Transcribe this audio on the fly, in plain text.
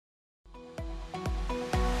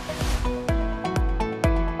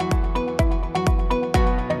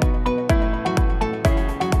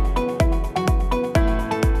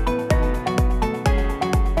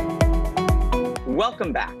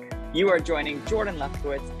You are joining Jordan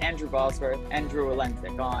Lefkowitz, Andrew Bosworth, and Drew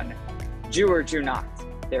Wilenzick on Jew or Jew Not,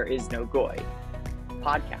 There Is No Goy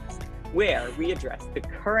podcast, where we address the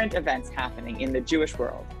current events happening in the Jewish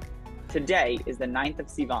world. Today is the 9th of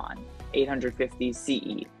Sivan, 850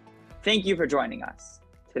 CE. Thank you for joining us.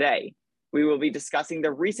 Today, we will be discussing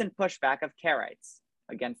the recent pushback of Karaites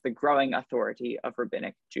against the growing authority of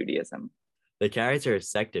Rabbinic Judaism. The Karaites are a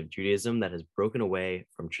sect of Judaism that has broken away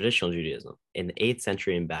from traditional Judaism in the 8th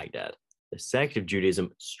century in Baghdad. The sect of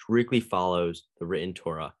Judaism strictly follows the written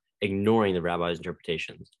Torah, ignoring the rabbis'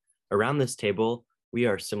 interpretations. Around this table, we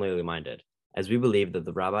are similarly minded, as we believe that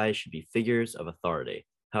the rabbis should be figures of authority.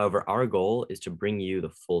 However, our goal is to bring you the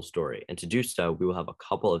full story, and to do so, we will have a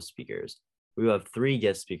couple of speakers. We will have 3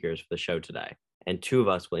 guest speakers for the show today, and 2 of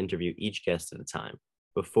us will interview each guest at a time.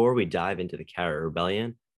 Before we dive into the Karaite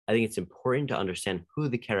rebellion, I think it's important to understand who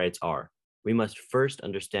the Karaites are. We must first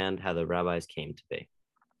understand how the rabbis came to be.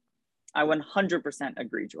 I 100%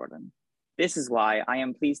 agree, Jordan. This is why I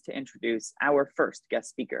am pleased to introduce our first guest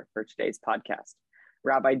speaker for today's podcast,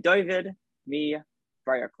 Rabbi David Mi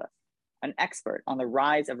Briarcliff, an expert on the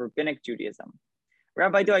rise of Rabbinic Judaism.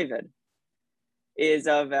 Rabbi David is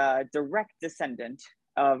of a direct descendant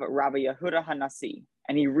of Rabbi Yehuda HaNasi,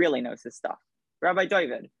 and he really knows his stuff. Rabbi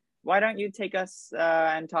David, why don't you take us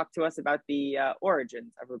and talk to us about the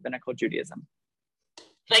origins of Rabbinical Judaism?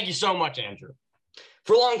 Thank you so much, Andrew.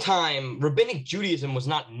 For a long time, Rabbinic Judaism was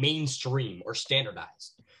not mainstream or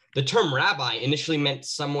standardized. The term rabbi initially meant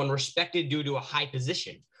someone respected due to a high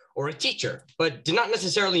position or a teacher, but did not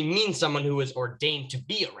necessarily mean someone who was ordained to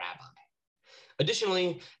be a rabbi.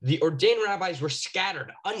 Additionally, the ordained rabbis were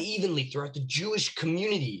scattered unevenly throughout the Jewish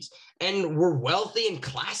communities and were wealthy and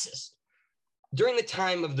classist. During the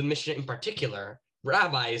time of the Mishnah in particular,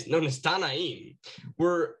 rabbis, known as Tanaim,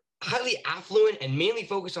 were highly affluent and mainly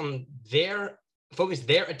focused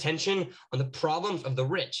their attention on the problems of the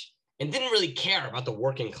rich and didn't really care about the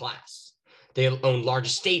working class. They owned large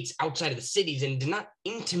estates outside of the cities and did not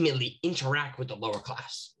intimately interact with the lower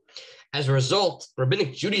class. As a result,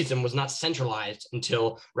 Rabbinic Judaism was not centralized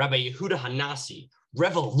until Rabbi Yehuda HaNasi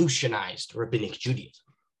revolutionized Rabbinic Judaism.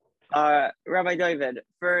 Rabbi David,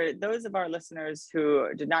 for those of our listeners who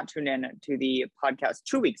did not tune in to the podcast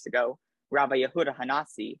 2 weeks ago, Rabbi Yehuda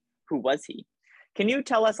HaNasi, who was he? Can you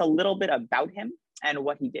tell us a little bit about him and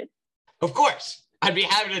what he did? Of course. I'd be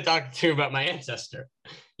happy to talk to you about my ancestor.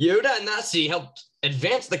 Yehuda HaNasi helped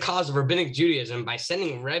advance the cause of Rabbinic Judaism by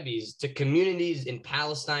sending rebbes to communities in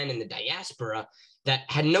Palestine and the diaspora that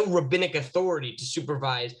had no rabbinic authority to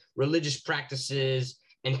supervise religious practices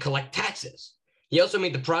and collect taxes. He also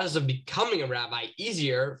made the process of becoming a rabbi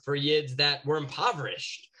easier for Yids that were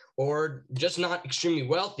impoverished or just not extremely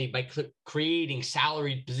wealthy by creating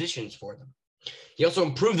salaried positions for them. He also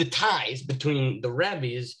improved the ties between the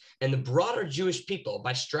rabbis and the broader Jewish people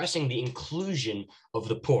by stressing the inclusion of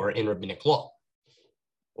the poor in rabbinic law.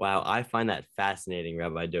 Wow, I find that fascinating,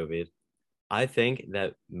 Rabbi David. I think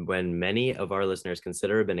that when many of our listeners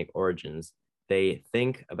consider rabbinic origins, they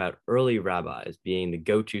think about early rabbis being the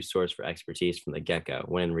go-to source for expertise from the get-go,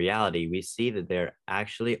 when in reality, we see that they're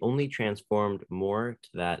actually only transformed more to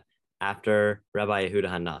that after Rabbi Yehuda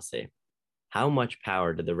HaNasi. How much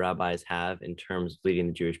power did the rabbis have in terms of leading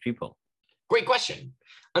the Jewish people? Great question.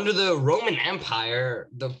 Under the Roman Empire,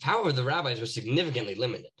 the power of the rabbis was significantly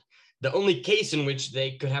limited. The only case in which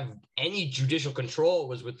they could have any judicial control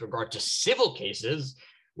was with regard to civil cases,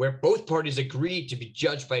 where both parties agreed to be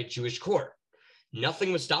judged by a Jewish court.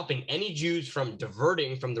 Nothing was stopping any Jews from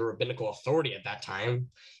diverting from the rabbinical authority at that time.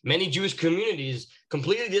 Many Jewish communities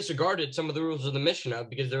completely disregarded some of the rules of the Mishnah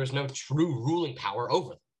because there was no true ruling power over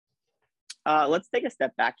them. Let's take a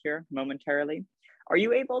step back here momentarily. Are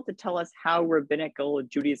you able to tell us how Rabbinical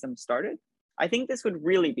Judaism started? I think this would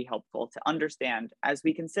really be helpful to understand as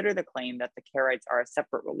we consider the claim that the Karaites are a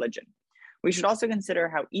separate religion. We should also consider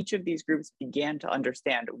how each of these groups began to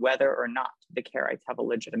understand whether or not the Karaites have a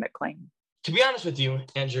legitimate claim. To be honest with you,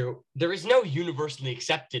 Andrew, there is no universally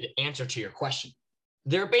accepted answer to your question.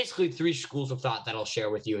 There are basically 3 schools of thought that I'll share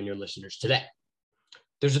with you and your listeners today.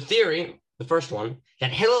 There's a theory, the first one, that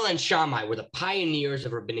Hillel and Shammai were the pioneers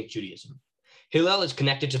of Rabbinic Judaism. Hillel is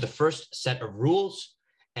connected to the first set of rules,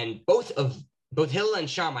 and both Hillel and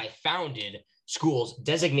Shammai founded schools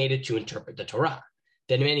designated to interpret the Torah.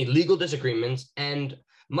 They had many legal disagreements, and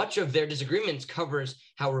much of their disagreements covers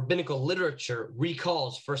how rabbinical literature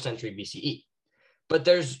recalls 1st century BCE. But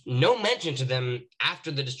there's no mention to them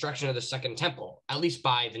after the destruction of the Second Temple, at least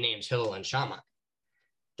by the names Hillel and Shammai.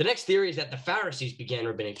 The next theory is that the Pharisees began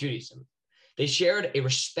Rabbinic Judaism. They shared a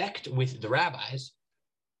respect with the rabbis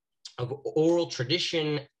of oral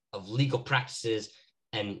tradition, of legal practices,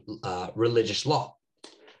 and religious law.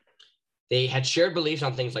 They had shared beliefs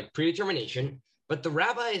on things like predetermination, but the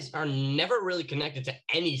rabbis are never really connected to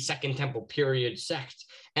any Second Temple period sect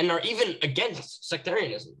and are even against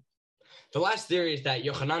sectarianism. The last theory is that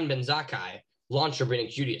Yochanan ben Zakkai launched Rabbinic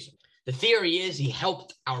Judaism. The theory is he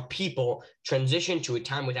helped our people transition to a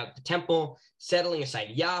time without the temple, settling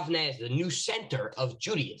aside Yavne as the new center of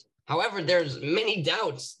Judaism. However, there's many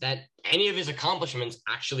doubts that any of his accomplishments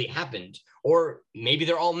actually happened, or maybe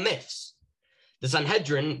they're all myths. The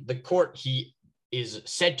Sanhedrin, the court he is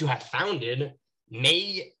said to have founded,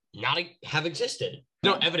 may not have existed.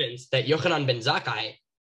 No evidence that Yochanan ben Zakkai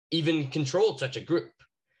even controlled such a group.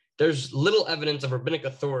 There's little evidence of rabbinic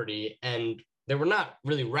authority, and they were not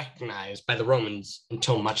really recognized by the Romans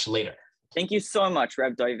until much later. Thank you so much,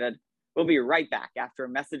 Rev David. We'll be right back after a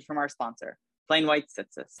message from our sponsor, Plain White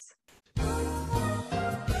Tzitzis.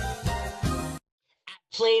 At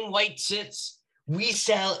Plain White Tzitz, we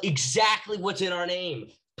sell exactly what's in our name.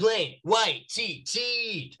 Plain white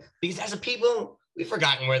tzitz. Because as a people, we've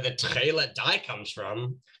forgotten where the tchelet dye comes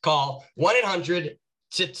from. Call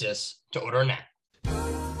 1-800-TZITZIS to order now.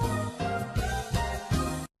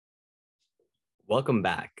 Welcome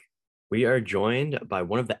back. We are joined by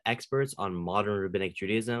one of the experts on modern Rabbinic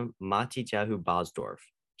Judaism, Matityahu Bosworth,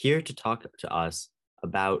 here to talk to us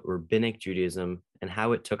about Rabbinic Judaism and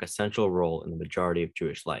how it took a central role in the majority of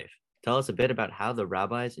Jewish life. Tell us a bit about how the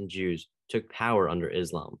rabbis and Jews took power under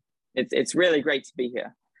Islam. It's really great to be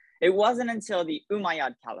here. It wasn't until the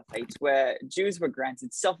Umayyad Caliphate where Jews were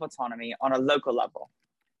granted self-autonomy on a local level.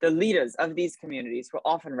 The leaders of these communities were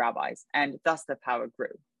often rabbis, and thus the power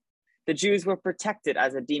grew. The Jews were protected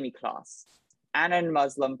as a dhimmi class, and a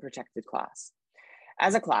Muslim protected class.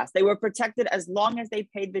 As a class, they were protected as long as they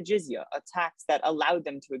paid the jizya, a tax that allowed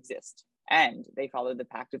them to exist, and they followed the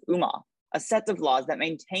Pact of Ummah, a set of laws that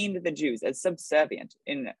maintained the Jews as subservient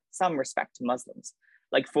in some respect to Muslims,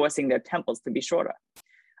 like forcing their temples to be shorter.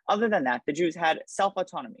 Other than that, the Jews had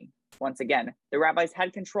self-autonomy. Once again, the rabbis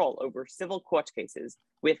had control over civil court cases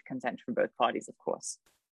with consent from both parties, of course.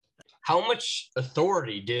 How much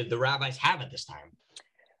authority did the rabbis have at this time?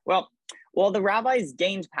 Well, while the rabbis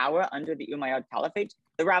gained power under the Umayyad Caliphate,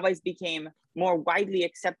 the rabbis became more widely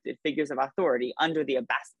accepted figures of authority under the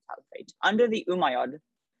Abbasid Caliphate. Under the Umayyad,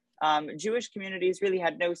 Jewish communities really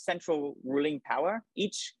had no central ruling power.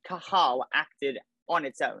 Each kahal acted on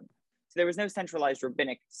its own. So there was no centralized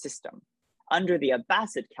rabbinic system. Under the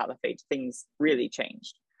Abbasid Caliphate, things really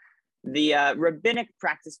changed. The rabbinic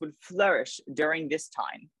practice would flourish during this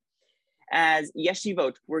time, as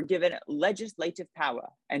yeshivot were given legislative power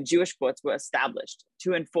and Jewish courts were established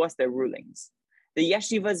to enforce their rulings. The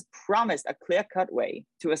yeshivas promised a clear-cut way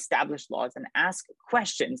to establish laws and ask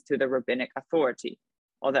questions to the rabbinic authority.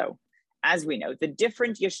 Although, as we know, the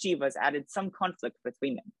different yeshivas added some conflict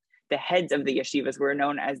between them. The heads of the yeshivas were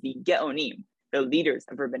known as the Geonim, the leaders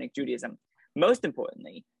of Rabbinic Judaism. Most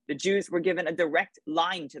importantly, the Jews were given a direct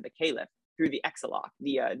line to the caliph through the exilach,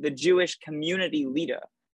 the Jewish community leader,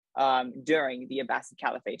 during the Abbasid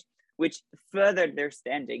Caliphate, which furthered their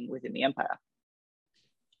standing within the empire.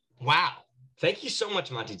 Wow. Thank you so much,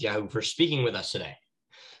 Matityahu, for speaking with us today.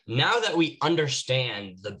 Now that we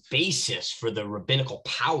understand the basis for the rabbinical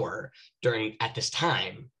power at this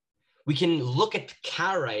time, we can look at the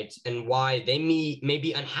Karaites and why they may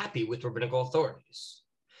be unhappy with rabbinical authorities.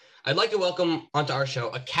 I'd like to welcome onto our show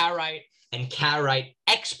a Karaite and Karaite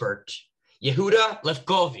expert, Jordan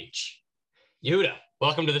Lefkowitz. Yehuda,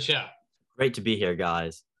 welcome to the show. Great to be here,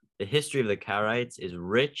 guys. The history of the Karaites is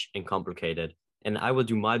rich and complicated, and I will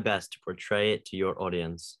do my best to portray it to your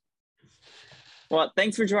audience. Well,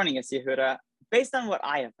 thanks for joining us, Yehuda. Based on what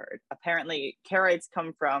I have heard, apparently Karaites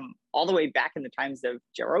come from all the way back in the times of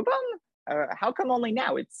Jeroboam? How come only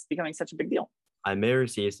now it's becoming such a big deal? I may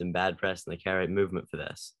receive some bad press in the Karaite movement for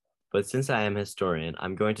this, but since I am a historian,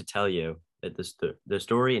 I'm going to tell you that the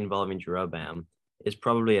story involving Jeroboam is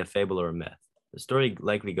probably a fable or a myth. The story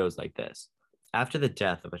likely goes like this. After the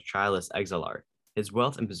death of a childless exilarch, his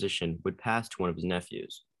wealth and position would pass to one of his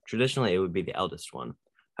nephews. Traditionally, it would be the eldest one.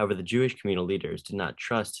 However, the Jewish communal leaders did not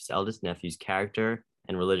trust his eldest nephew's character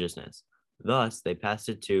and religiousness. Thus, they passed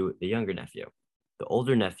it to the younger nephew. The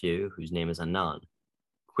older nephew, whose name is Anan,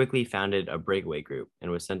 quickly founded a breakaway group and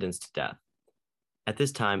was sentenced to death. At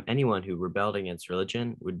this time, anyone who rebelled against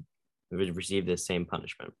religion would receive this same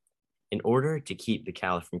punishment. In order to keep the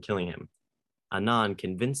caliph from killing him, Anan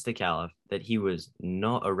convinced the caliph that he was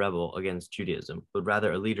not a rebel against Judaism, but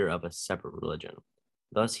rather a leader of a separate religion.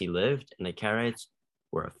 Thus, he lived, and the Karaites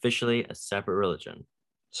were officially a separate religion.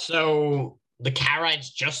 So the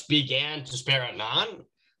Karaites just began to spare Anan?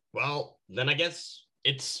 Well, then I guess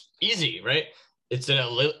it's easy, right? It's an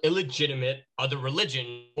illegitimate other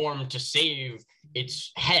religion formed to save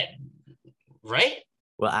its head, right?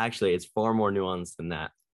 Well, actually, it's far more nuanced than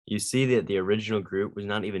that. You see that the original group was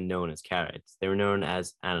not even known as Karaites. They were known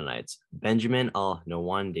as Ananites. Benjamin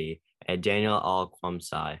al-Nawandi and Daniel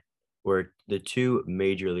al-Quamsai were the two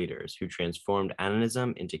major leaders who transformed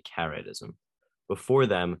Ananism into Karaitism. Before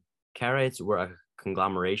them, Karaites were a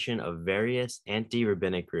conglomeration of various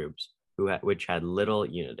anti-rabbinic groups which had little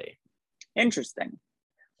unity. Interesting.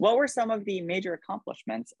 What were some of the major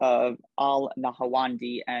accomplishments of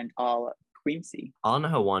al-Nahawandi and al-Quamsi?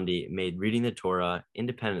 Al-Nahawandi made reading the Torah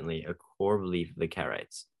independently a core belief of the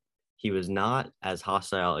Karaites. He was not as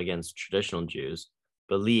hostile against traditional Jews,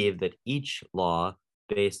 believed that each law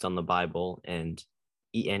based on the Bible and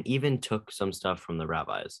even took some stuff from the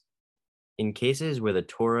rabbis. In cases where the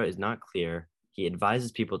Torah is not clear, he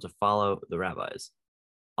advises people to follow the rabbis.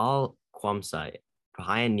 Al-Quamsai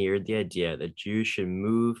pioneered the idea that Jews should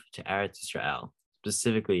move to Eretz Israel,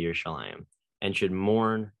 specifically Yerushalayim, and should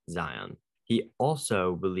mourn Zion. He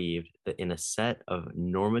also believed that in a set of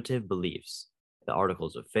normative beliefs, the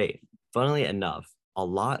articles of faith. Funnily enough, a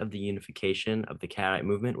lot of the unification of the Karaite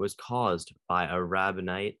movement was caused by a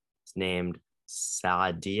rabbinite named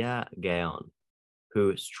Saadia Gaon,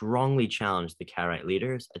 who strongly challenged the Karaite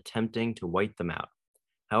leaders, attempting to wipe them out.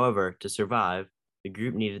 However, to survive, the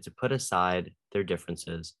group needed to put aside their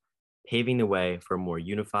differences, paving the way for a more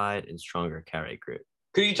unified and stronger Karaite group.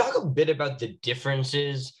 Could you talk a bit about the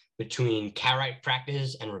differences between Karaite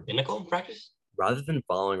practice and rabbinical practice? Rather than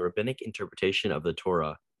following rabbinic interpretation of the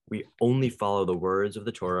Torah, we only follow the words of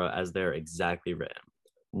the Torah as they're exactly written.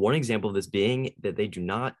 One example of this being that they do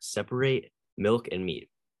not separate milk and meat,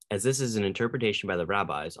 as this is an interpretation by the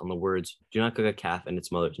rabbis on the words, "do not cook a calf in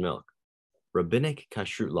its mother's milk." Rabbinic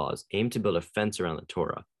kashrut laws aim to build a fence around the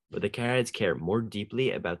Torah, but the Karaites care more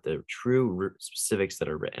deeply about the true specifics that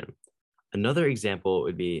are written. Another example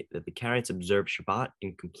would be that the Karaites observe Shabbat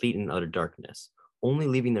in complete and utter darkness, only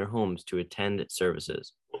leaving their homes to attend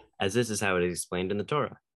services, as this is how it is explained in the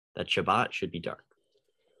Torah, that Shabbat should be dark.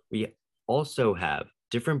 We also have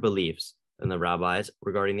different beliefs than the rabbis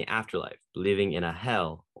regarding the afterlife, believing in a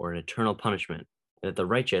hell or an eternal punishment, and that the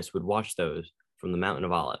righteous would watch those from the Mountain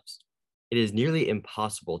of Olives. It is nearly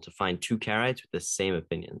impossible to find two Karaites with the same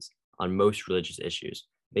opinions on most religious issues,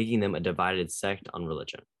 making them a divided sect on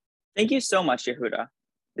religion. Thank you so much, Yehuda.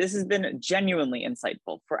 This has been genuinely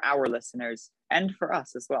insightful for our listeners and for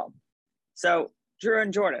us as well. So, Drew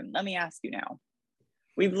and Jordan, let me ask you now.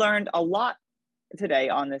 We've learned a lot today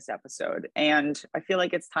on this episode, and I feel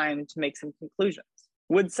like it's time to make some conclusions.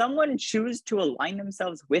 Would someone choose to align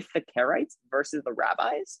themselves with the Karaites versus the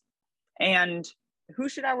rabbis? And who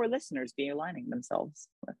should our listeners be aligning themselves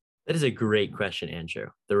with? That is a great question, Andrew.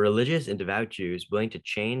 The religious and devout Jews willing to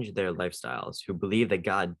change their lifestyles, who believe that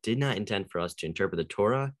God did not intend for us to interpret the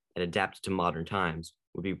Torah and adapt it to modern times,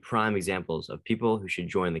 would be prime examples of people who should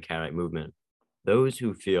join the Karaite movement. Those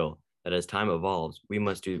who feel that as time evolves, we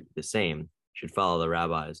must do the same should follow the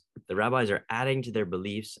rabbis. The rabbis are adding to their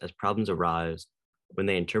beliefs as problems arise when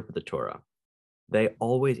they interpret the Torah. They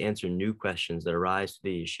always answer new questions that arise to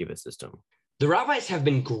the yeshiva system. The rabbis have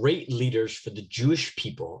been great leaders for the Jewish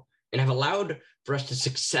people and have allowed for us to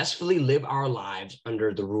successfully live our lives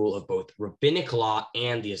under the rule of both rabbinic law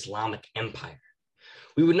and the Islamic Empire.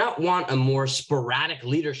 We would not want a more sporadic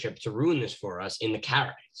leadership to ruin this for us in the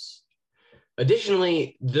Karaites.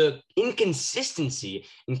 Additionally, the inconsistency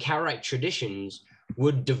in Karaite traditions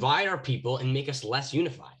would divide our people and make us less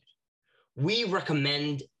unified. We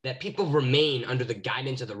recommend that people remain under the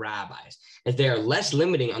guidance of the rabbis, as they are less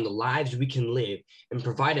limiting on the lives we can live and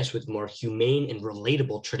provide us with more humane and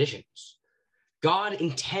relatable traditions. God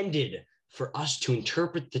intended for us to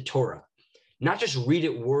interpret the Torah, not just read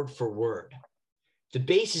it word for word. The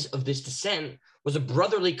basis of this dissent was a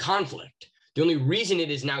brotherly conflict. The only reason it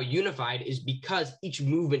is now unified is because each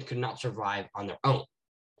movement could not survive on their own.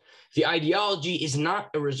 The ideology is not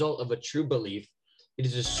a result of a true belief. It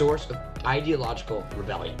is a source of ideological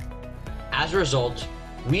rebellion. As a result,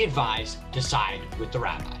 we advise to side with the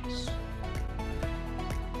rabbis.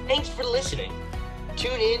 Thanks for listening.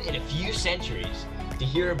 Tune in a few centuries to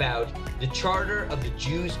hear about the charter of the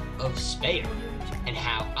Jews of Speyer and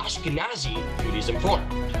how Ashkenazi Judaism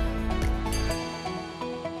formed.